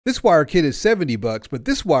This wire kit is 70 bucks, but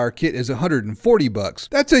this wire kit is 140 bucks.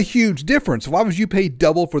 That's a huge difference. Why would you pay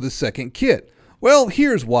double for the second kit? Well,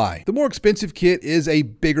 here's why. The more expensive kit is a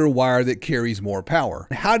bigger wire that carries more power.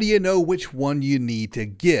 How do you know which one you need to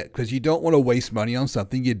get? Because you don't want to waste money on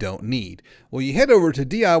something you don't need. Well, you head over to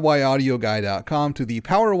DIYaudioguy.com to the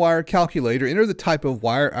power wire calculator, enter the type of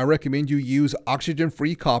wire. I recommend you use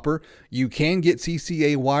oxygen-free copper. You can get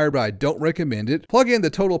CCA wire, but I don't recommend it. Plug in the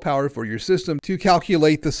total power for your system to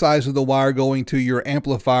calculate the size of the wire going to your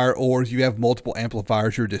amplifier, or if you have multiple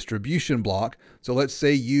amplifiers, your distribution block. So let's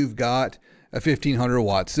say you've got a 1500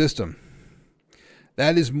 watt system.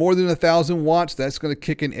 That is more than 1,000 watts. That's going to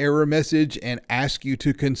kick an error message and ask you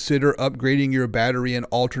to consider upgrading your battery and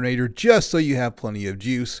alternator just so you have plenty of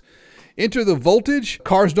juice. Enter the voltage.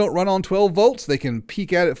 Cars don't run on 12 volts. They can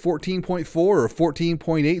peak out at 14.4 or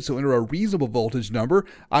 14.8, so enter a reasonable voltage number.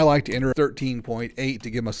 I like to enter 13.8 to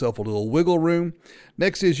give myself a little wiggle room.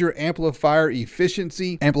 Next is your amplifier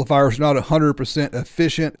efficiency. Amplifier is not 100%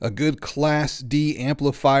 efficient. A good Class D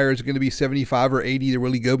amplifier is going to be 75 or 80. The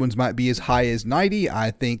really good ones might be as high as 90. I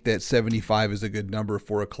think that 75 is a good number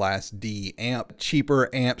for a Class D amp. Cheaper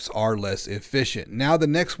amps are less efficient. Now the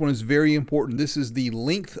next one is very important. This is the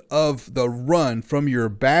length of the run from your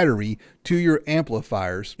battery to your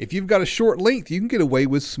amplifiers. If you've got a short length, you can get away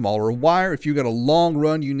with smaller wire. If you've got a long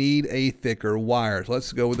run, you need a thicker wire. So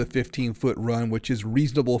let's go with a 15-foot run, which is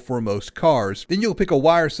reasonable for most cars. Then you'll pick a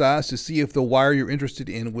wire size to see if the wire you're interested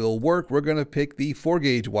in will work. We're going to pick the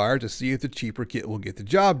 4-gauge wire to see if the cheaper kit will get the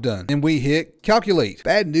job done. And we hit calculate.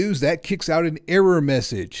 Bad news, that kicks out an error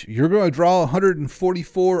message. You're going to draw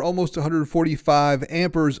 144, almost 145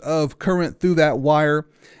 amperes of current through that wire.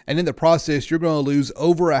 And in the process, you're going to lose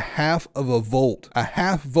over 1/2 of a volt. A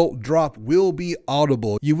 1/2 volt drop will be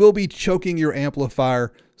audible. You will be choking your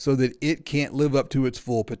amplifier so that it can't live up to its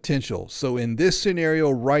full potential. So in this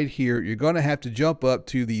scenario right here, you're going to have to jump up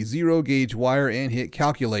to the 0-gauge wire and hit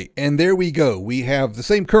calculate. And there we go. We have the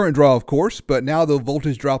same current draw, of course, but now the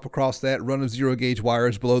voltage drop across that run of 0-gauge wire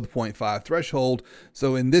is below the 0.5 threshold.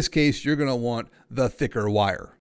 So in this case, you're going to want the thicker wire.